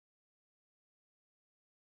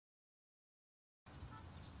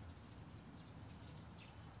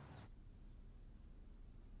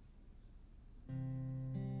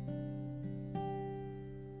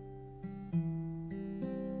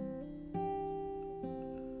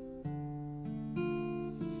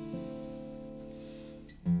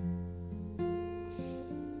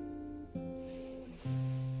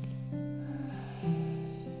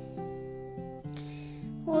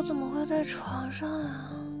我怎么会在床上呀？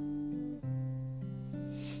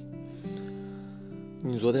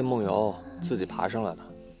你昨天梦游自己爬上来的。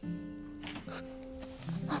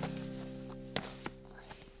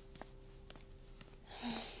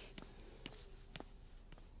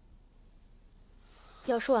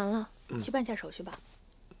药输完了，去办下手续吧。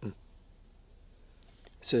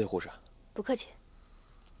谢谢护士。不客气。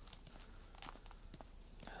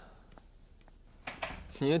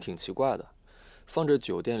你也挺奇怪的，放着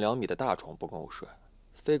酒店2米的大床不跟我睡，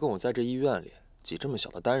非跟我在这医院里挤这么小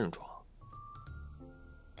的单人床。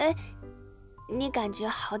哎，你感觉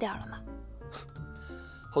好点了吗？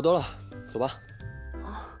好多了，走吧。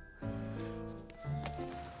哦。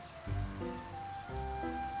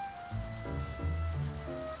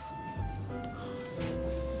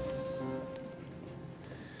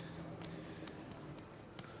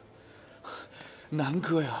南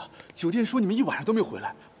哥呀，酒店说你们一晚上都没回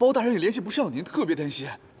来，包大人也联系不上您，特别担心。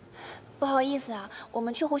不好意思啊，我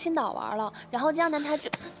们去湖心岛玩了，然后江南他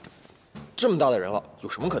就……这么大的人了，有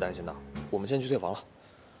什么可担心的？我们先去退房了。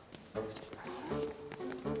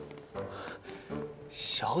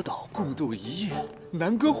小岛共度一夜，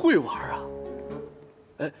南哥会玩啊！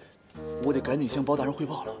哎，我得赶紧向包大人汇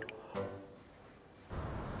报了。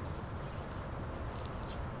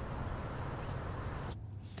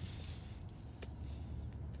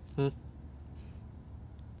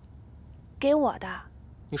给我的。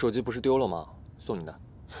你手机不是丢了吗？送你的。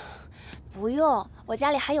不用，我家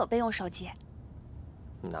里还有备用手机。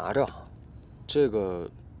你拿着，这个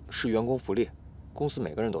是员工福利，公司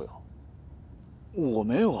每个人都有。我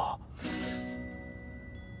没有啊。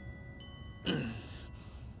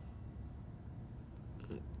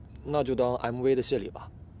那就当 MV 的谢礼吧。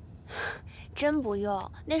真不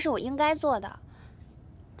用，那是我应该做的。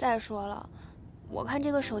再说了，我看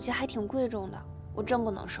这个手机还挺贵重的，我真不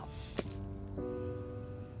能收。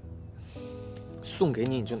送给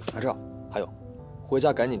你你就拿着，还有，回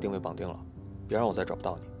家赶紧定位绑定了，别让我再找不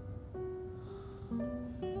到你。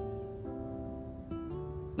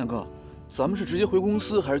南哥，咱们是直接回公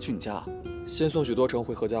司还是去你家？先送许多城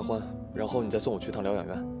回合家欢，然后你再送我去趟疗养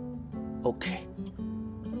院。OK。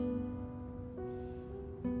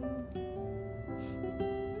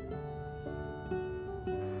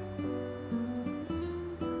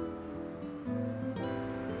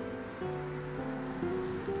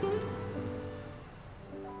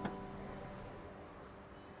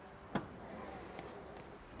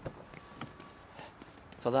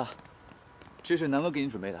嫂子，这是南哥给你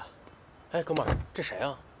准备的。哎，哥们儿，这谁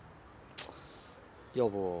啊？要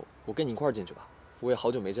不我跟你一块儿进去吧，我也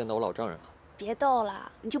好久没见到我老丈人了。别逗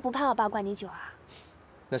了，你就不怕我爸灌你酒啊？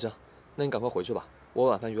那行，那你赶快回去吧，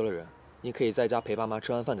我晚饭约了人，你可以在家陪爸妈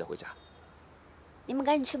吃完饭再回家。你们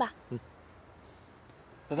赶紧去吧。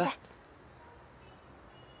拜拜。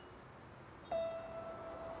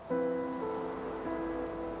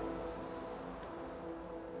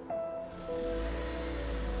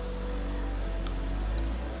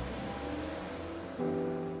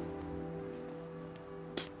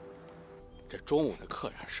这中午的客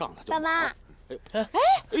人上来就……爸妈，哎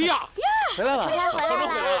呀，回来了，回来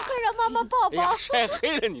了，快让妈妈抱哎呀，抱！晒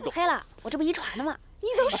黑了你都。黑了，我这不遗传的吗？你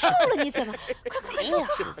都瘦了，你怎么？快坐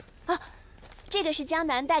坐！啊，这个是江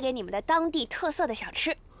南带给你们的当地特色的小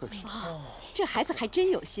吃。哦，这孩子还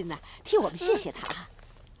真有心呐，替我们谢谢他啊！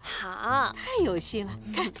好，太有心了。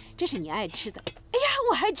看，这是你爱吃的。哎呀，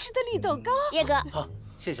我还吃的绿豆糕。叶哥，好，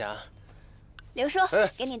谢谢啊。刘叔，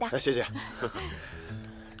给你的。哎，谢谢。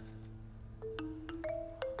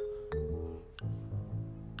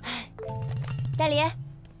大林，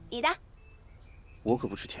你的。我可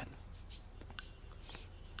不吃甜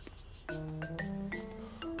的。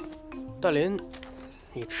大林，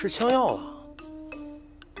你吃枪药了？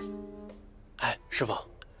哎，师傅，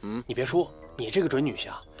你别说，你这个准女婿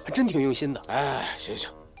啊，还真挺用心的。哎，行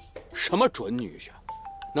行，什么准女婿，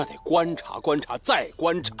那得观察观察再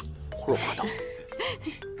观察，胡说八道。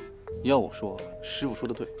要我说，师傅说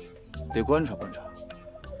的对，得观察观察，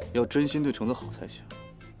要真心对橙子好才行。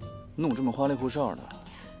弄这么花里胡哨的，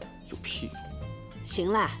有屁用！行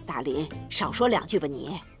了，大林，少说2句吧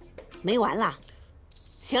你。没完了。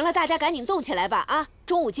行了，大家赶紧动起来吧啊！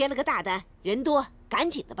中午接了个大单，人多，赶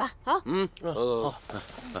紧的吧啊！走。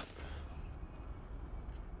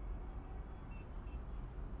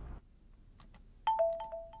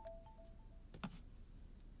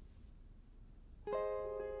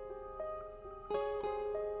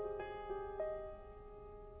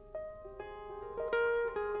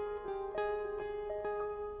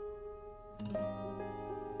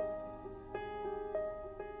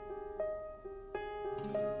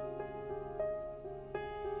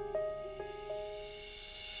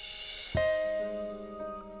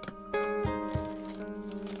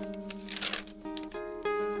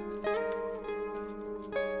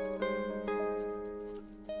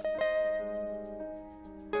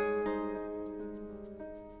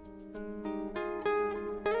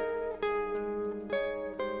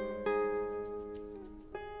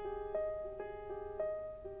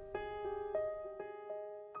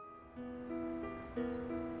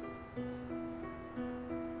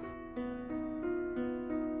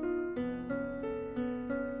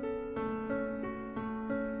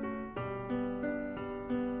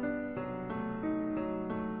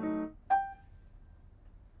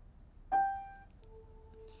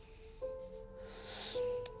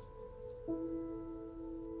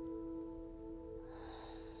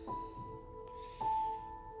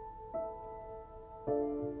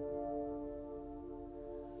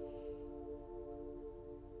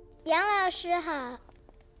师好。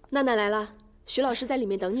娜娜来了，徐老师在里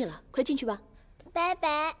面等你了，快进去吧。拜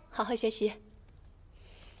拜。好好学习。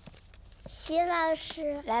徐老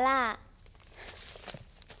师来啦。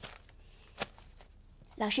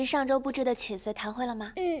老师上周布置的曲子弹会了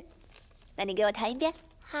吗？嗯。那你给我弹一遍。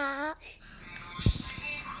好。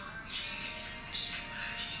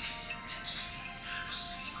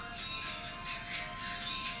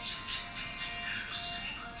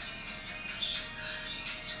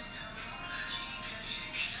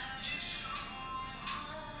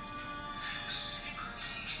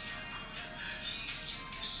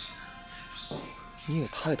你也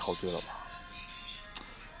太陶醉了吧！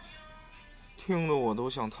听得我都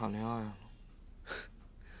想谈恋爱了。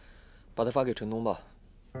把它发给陈东吧。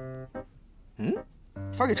嗯？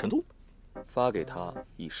发给陈东？发给他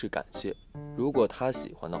以示感谢。如果他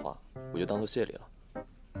喜欢的话，我就当做谢礼了。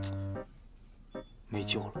没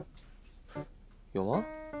救了。有吗？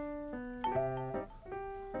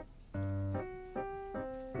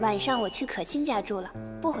晚上我去可心家住了，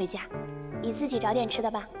不回家，你自己找点吃的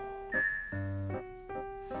吧。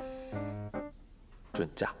准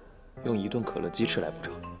假，用1顿可乐鸡翅来补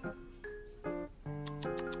偿。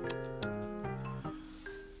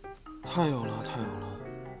太有了，太有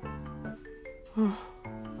了。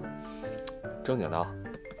正经的，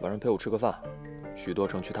晚上陪我吃个饭。许多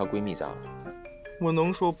成去她闺蜜家了。我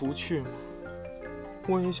能说不去吗？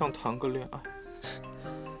我也想谈个恋爱。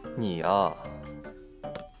你呀，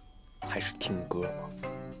还是听歌吧。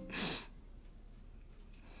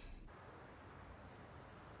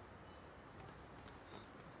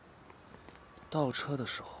倒车的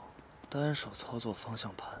时候，单手操作方向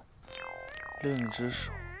盘，另一只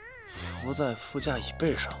手扶在副驾椅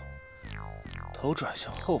背上，头转向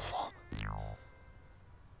后方，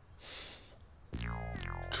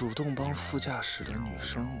主动帮副驾驶的女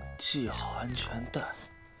生系好安全带，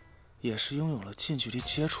也是拥有了近距离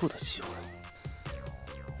接触的机会。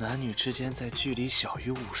男女之间在距离小于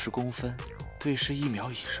50公分，对视1秒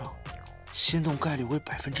以上，心动概率为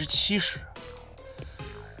70%。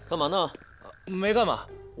干嘛呢？没干嘛，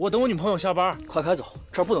我等我女朋友下班。快开走，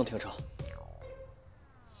这儿不能停车。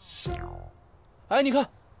哎，你看，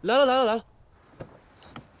来了来了来了，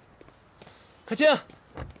可亲。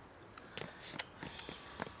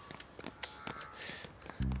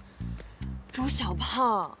朱小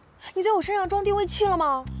胖，你在我身上装定位器了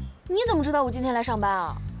吗？你怎么知道我今天来上班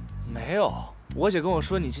啊？没有，我姐跟我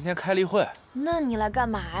说你今天开例会。那你来干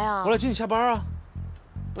嘛呀？我来接你下班啊。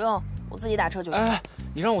不用，我自己打车就行。哎，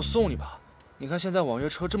你让我送你吧。你看现在网约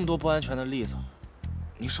车这么多不安全的例子，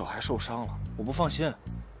你手还受伤了，我不放心。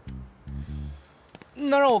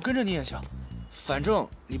那让我跟着你也行，反正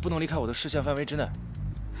你不能离开我的视线范围之内。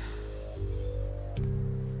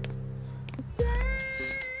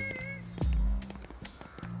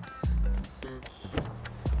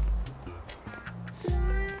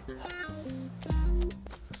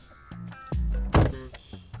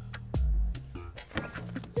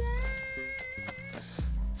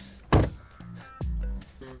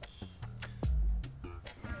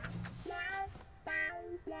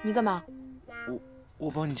你干嘛？我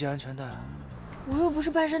帮你系安全带。我又不是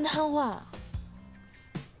半身瘫痪。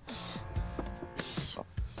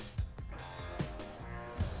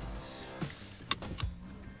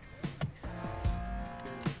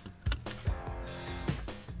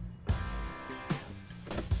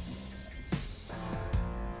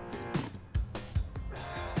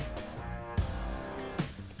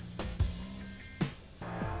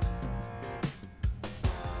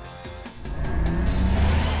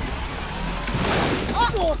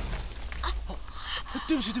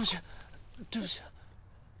对不起，对不起，对不起，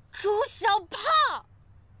朱小胖，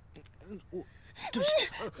我对不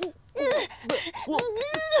起，我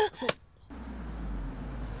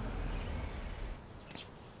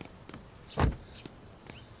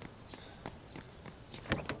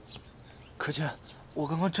可亲，我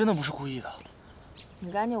刚刚真的不是故意的。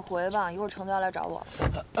你赶紧回吧，一会儿程子要来找我。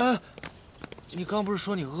哎，你刚不是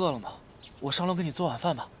说你饿了吗？我上楼给你做晚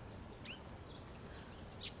饭吧。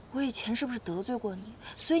我以前是不是得罪过你？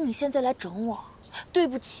所以你现在来整我？对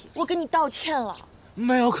不起，我跟你道歉了。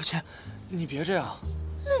没有，可亲，你别这样。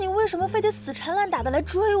那你为什么非得死缠烂打的来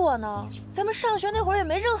追我呢？咱们上学那会儿也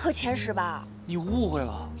没任何前史吧？你误会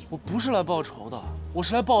了，我不是来报仇的，我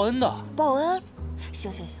是来报恩的。报恩？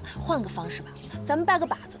行行行，换个方式吧，咱们拜个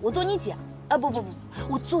把子，我做你姐啊，不，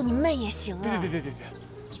我做你妹也行啊。别，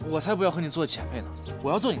我才不要和你做姐妹呢，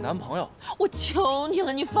我要做你男朋友。我求你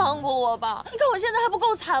了，你放过我吧！你看我现在还不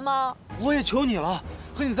够惨吗？我也求你了，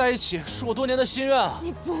和你在一起是我多年的心愿啊！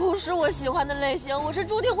你不是我喜欢的类型，我是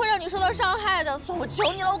注定会让你受到伤害的，所以我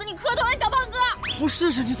求你了，我跟你磕头了，小胖哥！不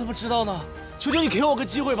试试你怎么知道呢？求求你给我个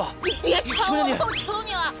机会吧！你别缠我了，我求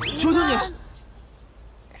你了！求求你！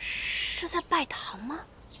是在拜堂吗？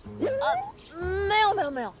没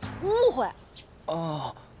有，误会。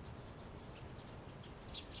哦。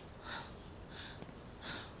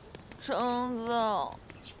橙子，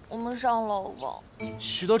我们上楼吧。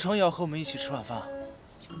许多成也要和我们一起吃晚饭。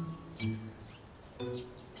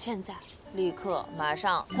现在，立刻，马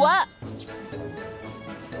上滚！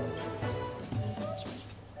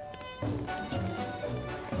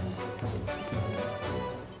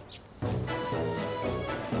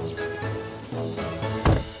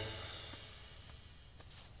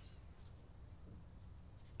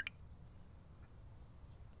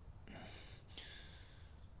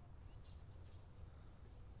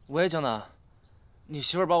喂，江南，你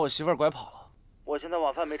媳妇儿把我媳妇儿拐跑了，我现在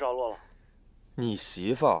晚饭没着落了。你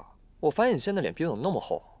媳妇儿？我发现你现在脸皮怎么那么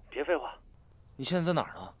厚？别废话，你现在在哪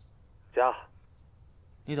儿呢？家。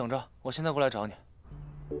你等着，我现在过来找你。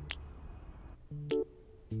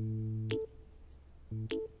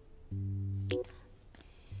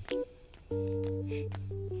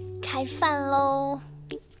开饭喽！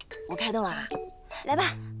我开动了啊，来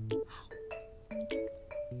吧。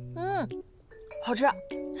好吃。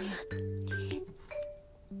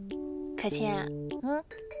可亲，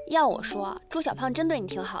要我说，朱小胖真对你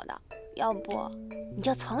挺好的，要不你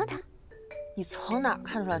就从了他。你从哪儿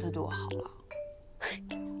看出来他对我好了？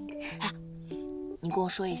哎，你跟我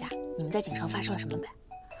说一下，你们在锦城发生了什么呗？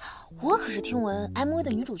我可是听闻 MV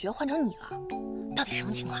的女主角换成你了，到底什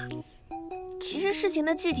么情况？其实事情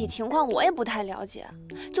的具体情况我也不太了解，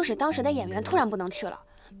就是当时的演员突然不能去了，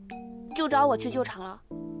就找我去救场了。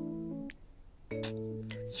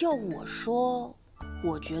要我说，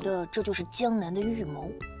我觉得这就是江南的预谋。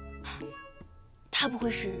他不会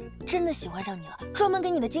是真的喜欢上你了，专门给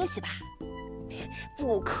你的惊喜吧？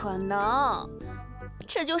不可能，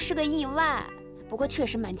这就是个意外。不过确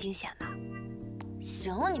实蛮惊险的。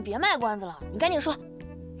行了，你别卖关子了，你赶紧说。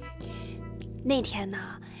那天呢，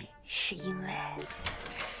是因为……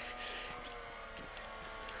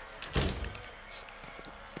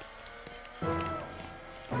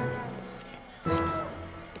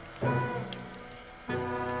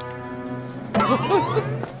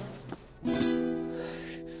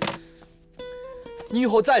你以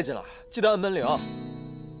后再进来记得按门铃。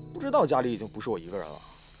不知道家里已经不是我一个人了。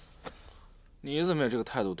你怎么也这个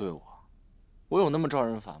态度对我？我有那么招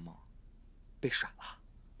人烦吗？被甩了。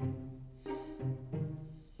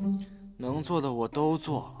能做的我都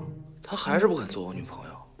做了，他还是不肯做我女朋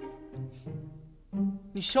友。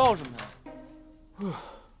你笑什么呀？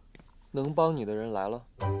能帮你的人来了。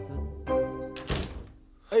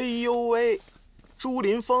哎呦喂，朱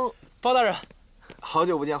林峰，包大人，好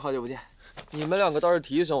久不见，好久不见。你们两个倒是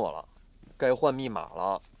提醒我了，该换密码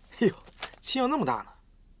了。哎呦，气要那么大呢？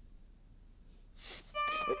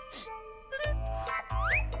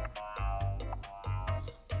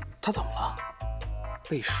他怎么了？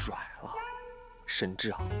被甩了。神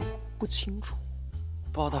志啊，不清楚。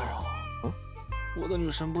包大人，我的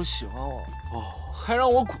女神不喜欢我，还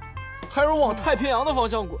让我滚，还让我往太平洋的方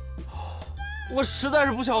向滚，我实在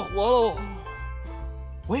是不想活了。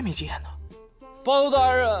我也没经验呢。包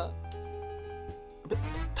大人，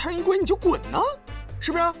他让你滚你就滚呢，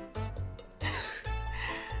是不是？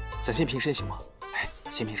咱先平身行吗？哎，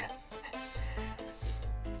先平身。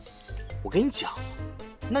我跟你讲，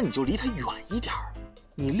那你就离他远一点儿，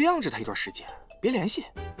你晾着他一段时间，别联系。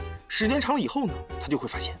时间长了以后呢，他就会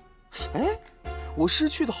发现，哎，我失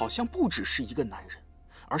去的好像不只是一个男人，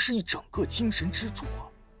而是一整个精神支柱啊！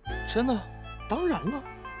真的？当然了，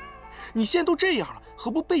你现在都这样了，何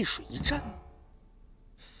不背水一战呢？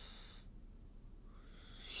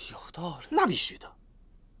有道理。那必须的。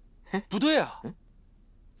不对啊，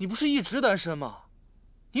你不是一直单身吗？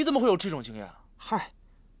你怎么会有这种经验啊？嗨，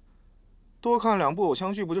多看2部偶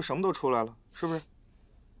像剧，不就什么都出来了？是不是？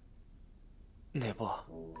哪部？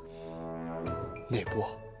哪部？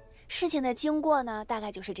事情的经过呢，大概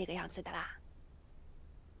就是这个样子的啦。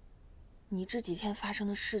你这几天发生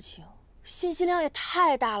的事情，信息量也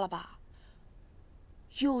太大了吧？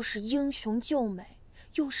又是英雄救美，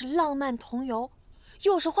又是浪漫同游，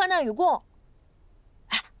又是患难与共。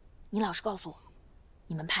哎，你老实告诉我，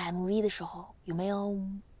你们拍 MV 的时候有没有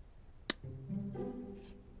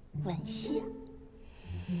吻戏？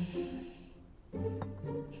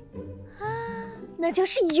啊，那就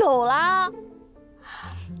是有啦！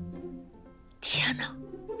天哪，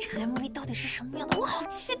这个 MV 到底是什么样的？我好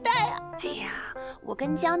期待啊！哎呀，我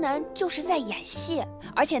跟江南就是在演戏，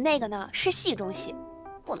而且那个呢是戏中戏。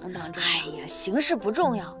不能当真。哎呀，形式不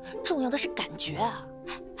重要，重要的是感觉啊！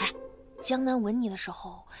哎，江南吻你的时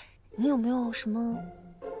候，你有没有什么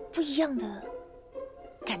不一样的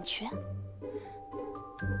感觉？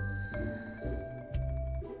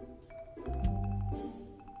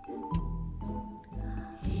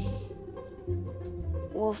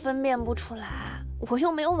我分辨不出来，我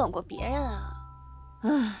又没有吻过别人啊。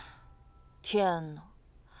唉，天哪，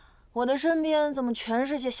我的身边怎么全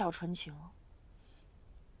是些小纯情啊？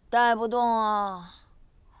带不动啊！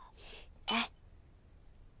哎，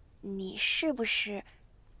你是不是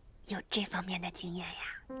有这方面的经验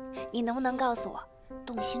呀？你能不能告诉我，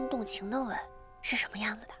动心动情的吻是什么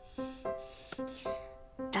样子的？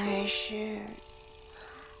当然是……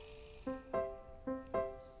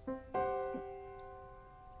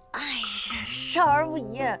哎呀，少儿不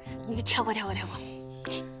宜，你就跳过。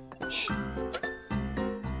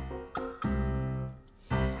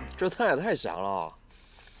这菜也太咸了，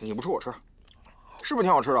你不吃我吃，是不是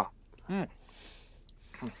挺好吃的？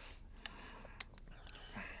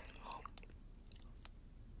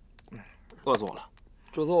饿死我了。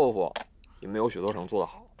这豆腐也没有许多成做的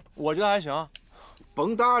好。我觉得还行。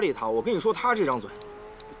甭搭理他，我跟你说，他这张嘴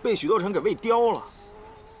被许多成给喂刁了。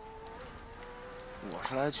我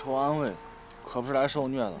是来求安慰的，可不是来受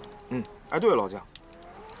虐的。哎，对了，老姜，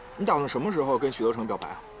你打算什么时候跟许多成表白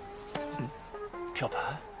啊？表白？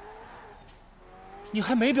你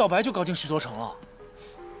还没表白就搞定许多成了？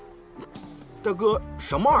大哥，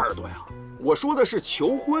什么耳朵呀？我说的是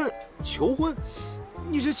求婚，求婚。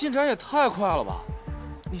你这进展也太快了吧！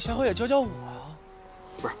你下回也教教我呀。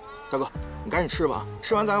不是，大哥，你赶紧吃吧，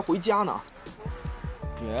吃完咱还回家呢。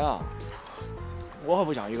别啊，我可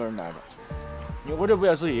不想一个人待着。你我这不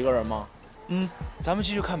也自己一个人吗？咱们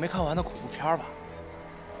继续看没看完的恐怖片吧。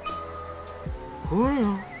可以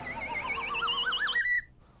啊。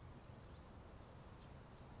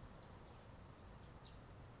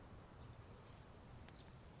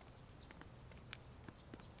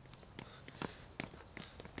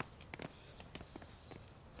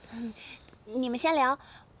你们先聊，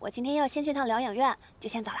我今天要先去趟疗养院，就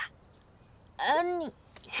先走了。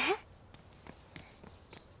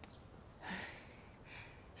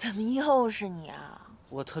怎么又是你啊？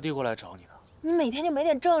我特地过来找你的。你每天就没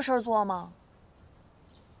点正事儿做吗？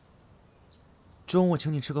中午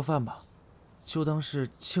请你吃个饭吧，就当是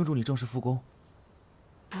庆祝你正式复工。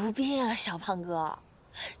不必了，小胖哥，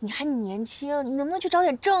你还年轻，你能不能去找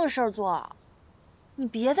点正事儿做？你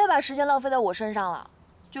别再把时间浪费在我身上了，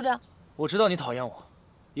就这样。我知道你讨厌我，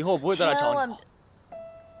以后我不会再来找你了。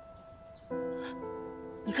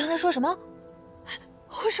你刚才说什么？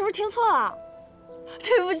我是不是听错了？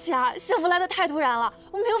对不起啊，幸福来得太突然了，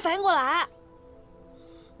我没有反应过来。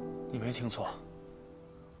你没听错，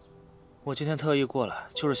我今天特意过来，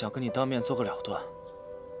就是想跟你当面做个了断。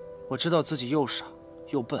我知道自己又傻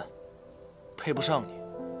又笨，配不上你，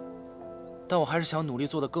但我还是想努力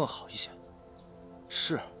做得更好一些。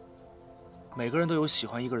是，每个人都有喜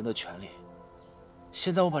欢一个人的权利。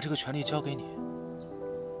现在我把这个权利交给你，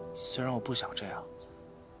虽然我不想这样，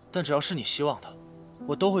但只要是你希望的，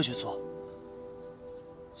我都会去做。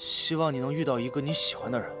希望你能遇到一个你喜欢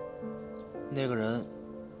的人，那个人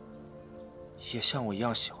也像我一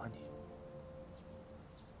样喜欢你。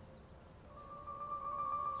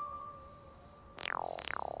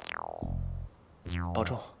保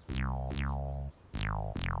重。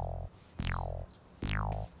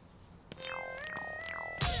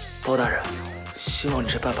包大人，希望你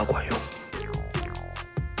这办法管用。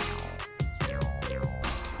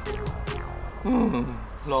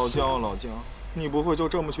老姜，你不会就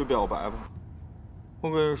这么去表白吧？我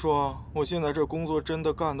跟你说，我现在这工作真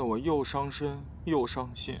的干得我又伤身又伤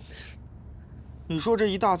心。你说这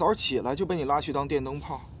一大早起来就被你拉去当电灯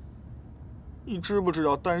泡，你知不知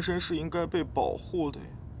道单身是应该被保护的呀？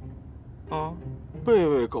啊，辈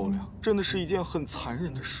位狗粮真的是一件很残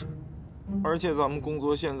忍的事。而且咱们工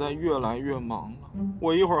作现在越来越忙了，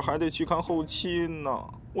我一会儿还得去看后期呢。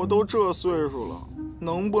我都这岁数了，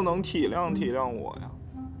能不能体谅体谅我呀？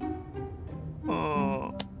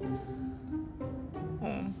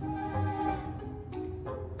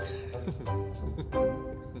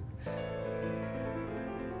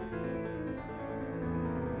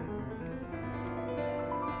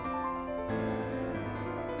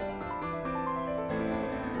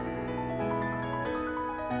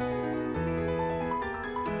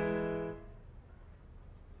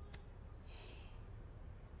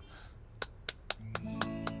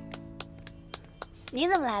你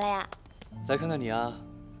怎么来了呀？来看看你啊，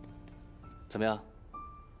怎么样？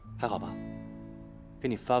还好吧？给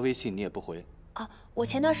你发微信你也不回。哦，我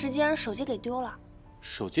前段时间手机给丢了。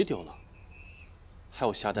手机丢了？还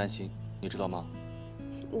有瞎担心，你知道吗？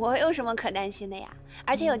我有什么可担心的呀？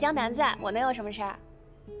而且有江南在，我能有什么事儿？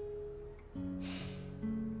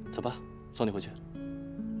走吧，送你回去。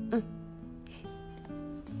嗯。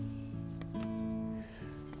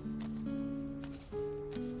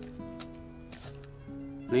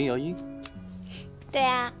林瑶英。对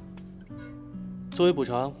呀。作为补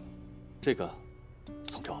偿，这个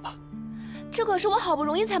送给我吧。这可是我好不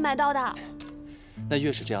容易才买到的。那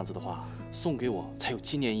越是这样子的话，送给我才有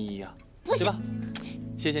纪念意义啊，不行，对吧？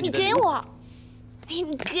谢谢你的。你给我，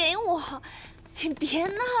你给我，你别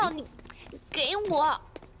闹，你给我。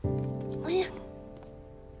哎呀，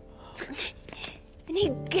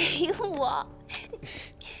你给我。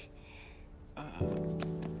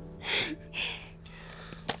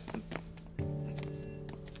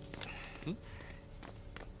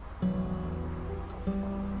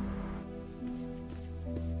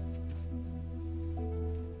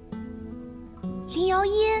林瑶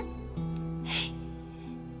音，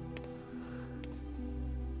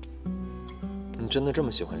你真的这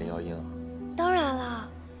么喜欢林瑶音啊？当然了，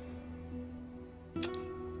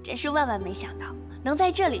真是万万没想到能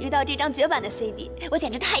在这里遇到这张绝版的 CD， 我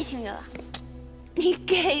简直太幸运了。你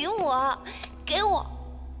给我，给我。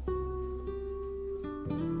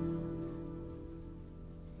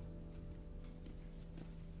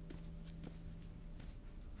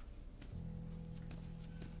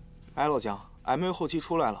哎，老姜 ，MV 后期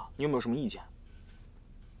出来了，你有没有什么意见？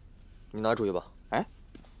你拿主意吧。哎，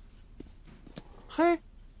嘿，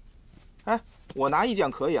哎，我拿意见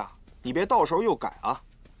可以啊，你别到时候又改啊。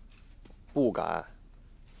不改。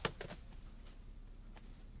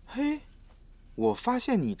嘿，我发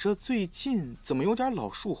现你这最近怎么有点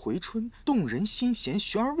老树回春、动人心弦、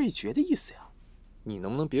悬而未决的意思呀？你能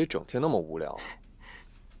不能别整天那么无聊？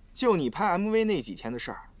就你拍 MV 那几天的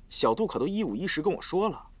事儿，小杜可都一五一十跟我说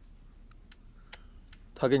了。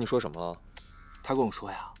他跟你说什么了？他跟我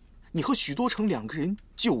说呀，你和许多成两个人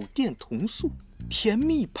酒店同宿，甜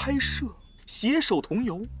蜜拍摄，携手同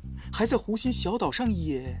游，还在湖心小岛上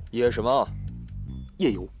野什么？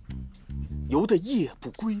夜游，游得夜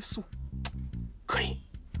不归宿。可以。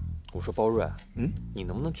我说包瑞，你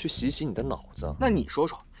能不能去洗洗你的脑子？那你说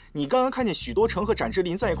说，你刚刚看见许多成和展之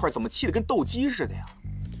琳在一块，怎么气得跟斗鸡似的呀？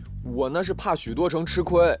我那是怕许多成吃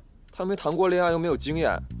亏，他没谈过恋爱又没有经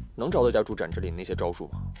验，能找得家住展之琳那些招数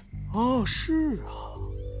吗？哦，是啊。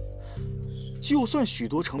就算许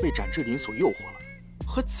多成被展之琳所诱惑了，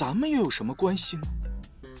和咱们又有什么关系呢？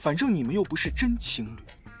反正你们又不是真情侣。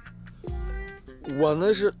我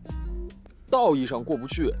那是道义上过不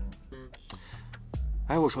去。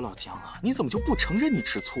哎，我说老姜啊，你怎么就不承认你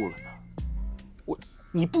吃醋了呢？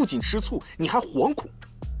你不仅吃醋，你还惶恐。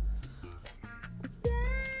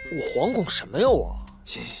我惶恐什么呀我？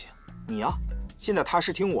行，你呀，现在踏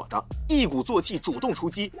实听我的，一鼓作气，主动出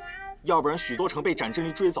击，要不然许多成被展之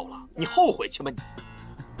琳追走了，你后悔去吧你。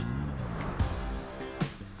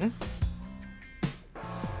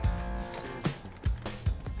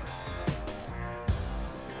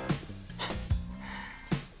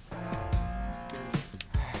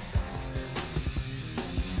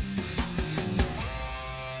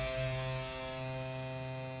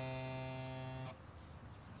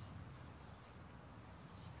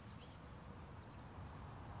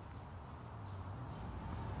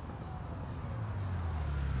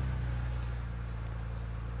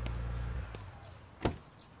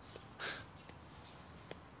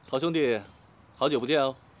好兄弟，好久不见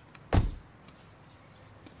哦。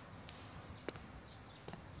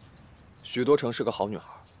许多成是个好女孩，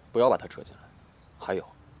不要把她扯进来。还有，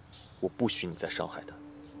我不许你再伤害她。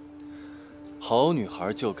好女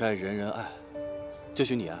孩就该人人爱，就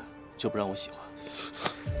许你爱，就不让我喜欢。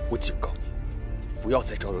我警告你，不要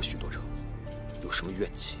再招惹许多成，有什么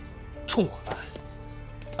怨气，冲我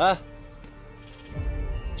来。哎，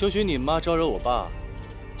就许你妈招惹我爸，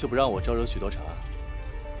就不让我招惹许多成啊？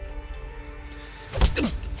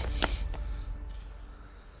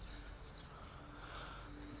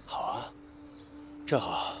好啊，正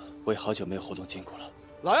好我也好久没有活动筋骨了。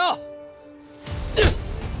来啊！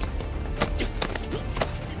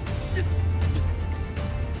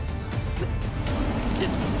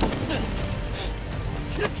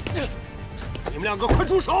你们两个快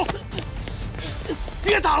住手！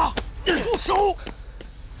别打了，住手！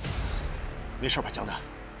没事吧，江南？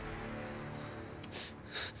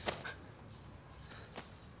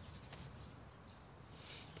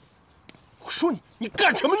我说你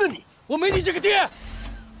干什么呢你？我没你这个爹！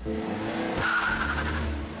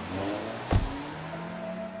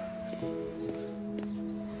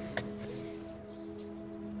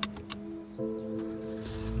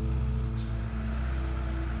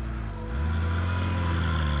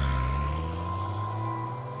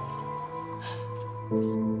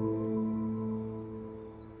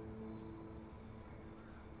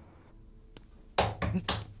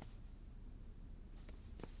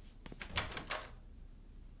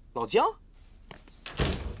老姜？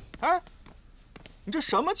哎，你这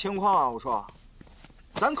什么情况啊？我说，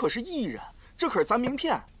咱可是艺人，这可是咱名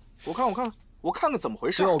片。我看看怎么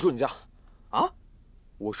回事。今晚我住你家。啊？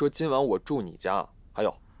我说今晚我住你家。还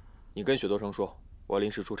有，你跟许多成说，我要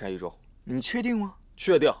临时出差1周。你确定吗？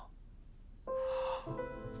确定。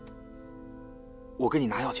我跟你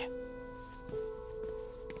拿药去。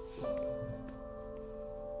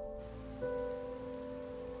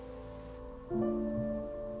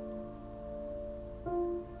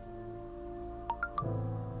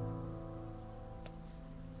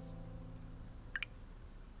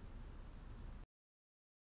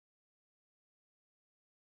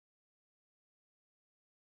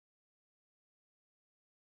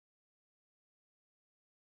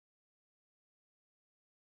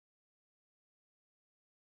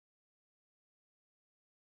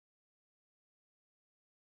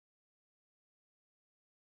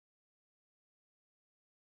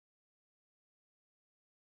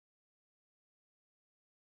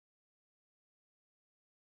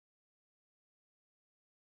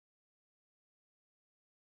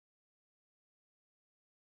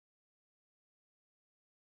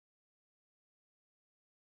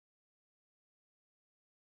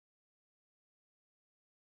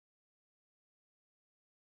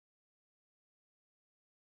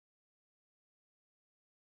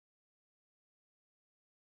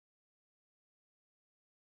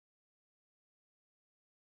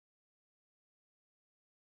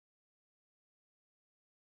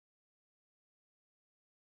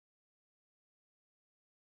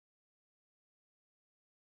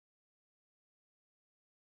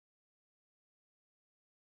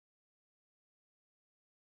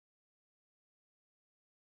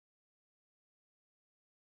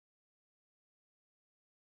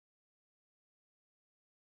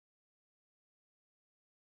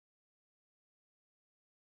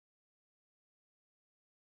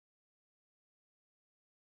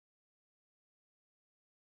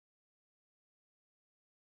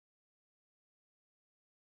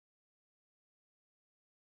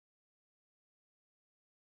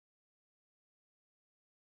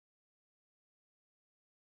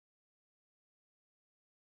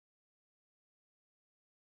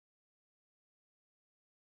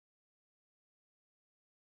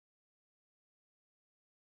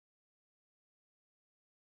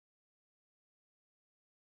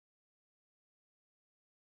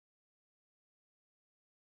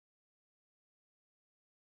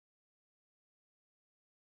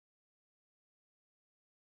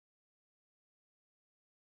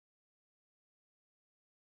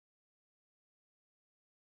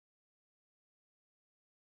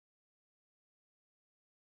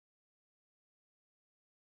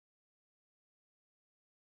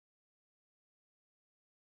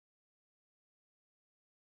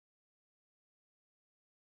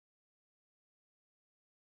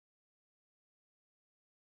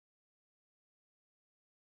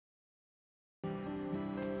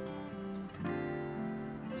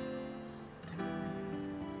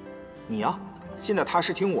你呀，现在踏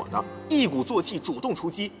实听我的，一鼓作气，主动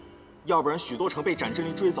出击，要不然许多成被展真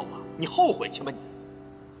林追走了，你后悔去吗你？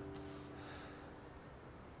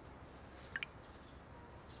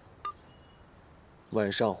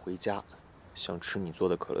晚上回家，想吃你做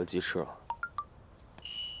的可乐鸡翅了。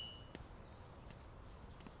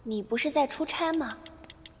你不是在出差吗？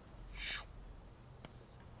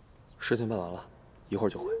事情办完了，一会儿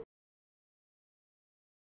就回。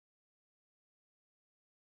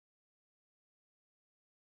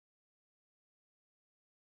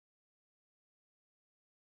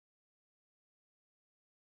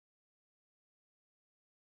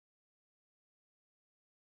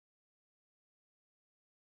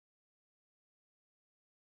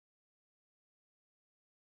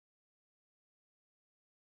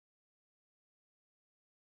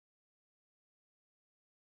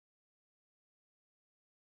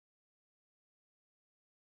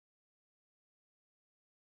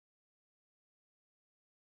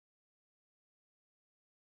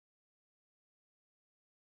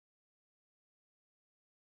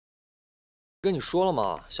跟你说了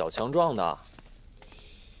吗？小强壮的。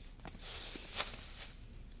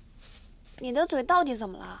你的嘴到底怎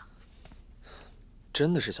么了？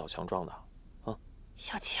真的是小强壮的，啊！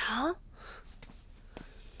小强，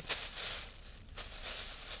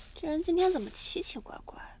这人今天怎么奇奇怪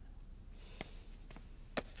怪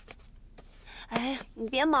的？哎，你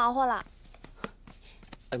别忙活了。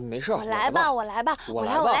哎，没事，我来吧，我来吧，我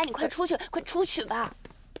来，你快出去，快出去吧。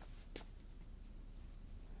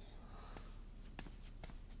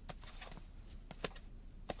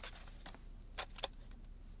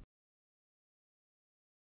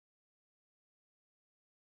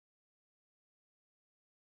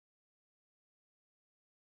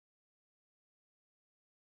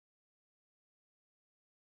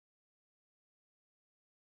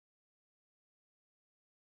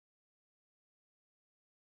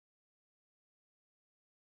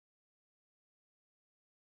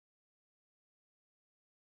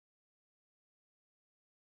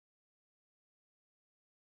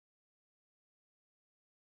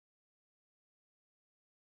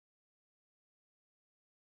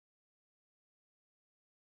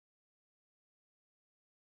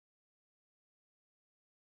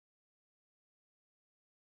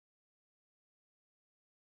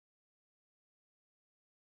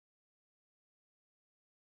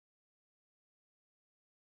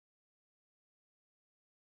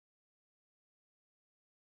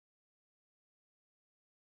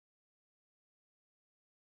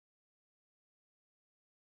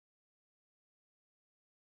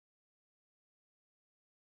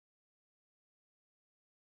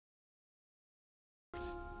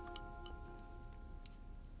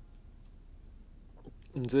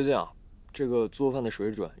你最近啊，这个做饭的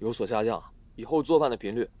水准有所下降，以后做饭的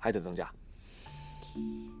频率还得增加。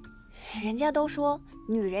人家都说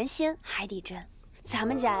女人心海底针，咱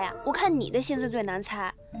们家呀，我看你的心思最难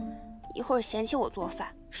猜。一会儿嫌弃我做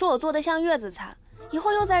饭，说我做的像月子餐，一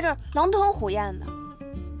会儿又在这儿狼吞虎咽的。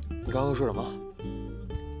你刚刚说什么？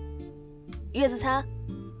月子餐？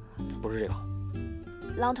不是这个。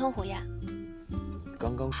狼吞虎咽。你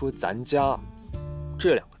刚刚说咱家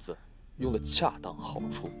这2个字用的恰当好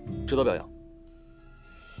处，值得表扬。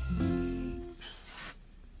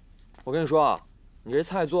我跟你说啊，你这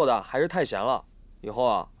菜做的还是太咸了，以后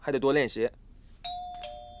啊还得多练习。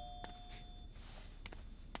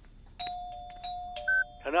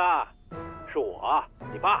程程，是我，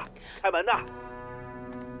你爸，开门呐。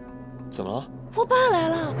怎么了？我爸来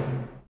了。